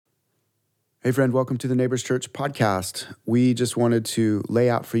Hey, friend, welcome to the Neighbors Church podcast. We just wanted to lay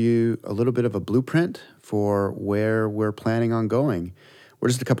out for you a little bit of a blueprint for where we're planning on going. We're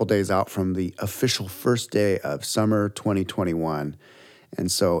just a couple days out from the official first day of summer 2021.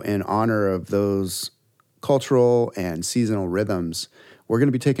 And so, in honor of those cultural and seasonal rhythms, we're going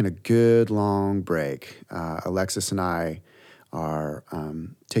to be taking a good long break. Alexis and I are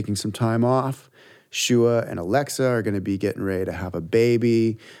taking some time off. Shua and Alexa are going to be getting ready to have a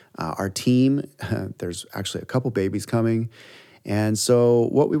baby. Our team, there's actually a couple babies coming. And so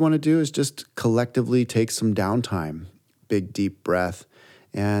what we want to do is just collectively take some downtime, big, deep breath,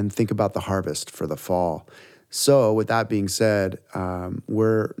 and think about the harvest for the fall. So with that being said,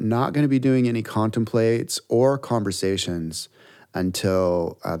 we're not going to be doing any contemplates or conversations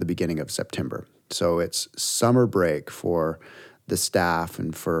until the beginning of September. So it's summer break for the staff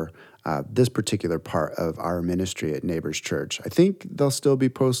and for this particular part of our ministry at Neighbors Church. I think they'll still be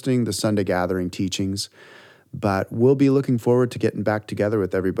posting the Sunday gathering teachings, but we'll be looking forward to getting back together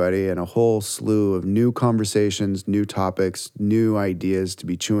with everybody and a whole slew of new conversations, new topics, new ideas to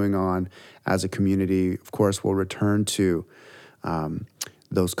be chewing on as a community. Of course, we'll return to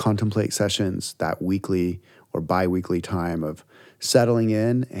those contemplate sessions, that weekly or bi-weekly time of settling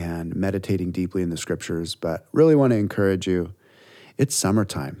in and meditating deeply in the scriptures. But really want to encourage you, it's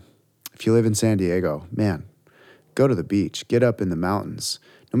summertime. If you live in San Diego, man, go to the beach, get up in the mountains.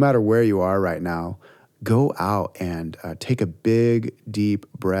 No matter where you are right now, go out and take a big, deep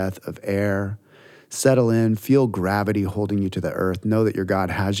breath of air, settle in, feel gravity holding you to the earth, know that your God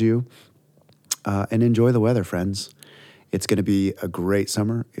has you, and enjoy the weather, friends. It's going to be a great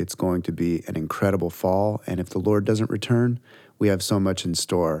summer. It's going to be an incredible fall. And if the Lord doesn't return, we have so much in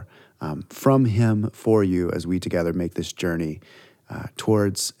store from Him for you as we together make this journey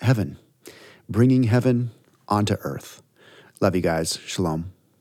towards heaven, bringing heaven onto earth. Love you guys. Shalom.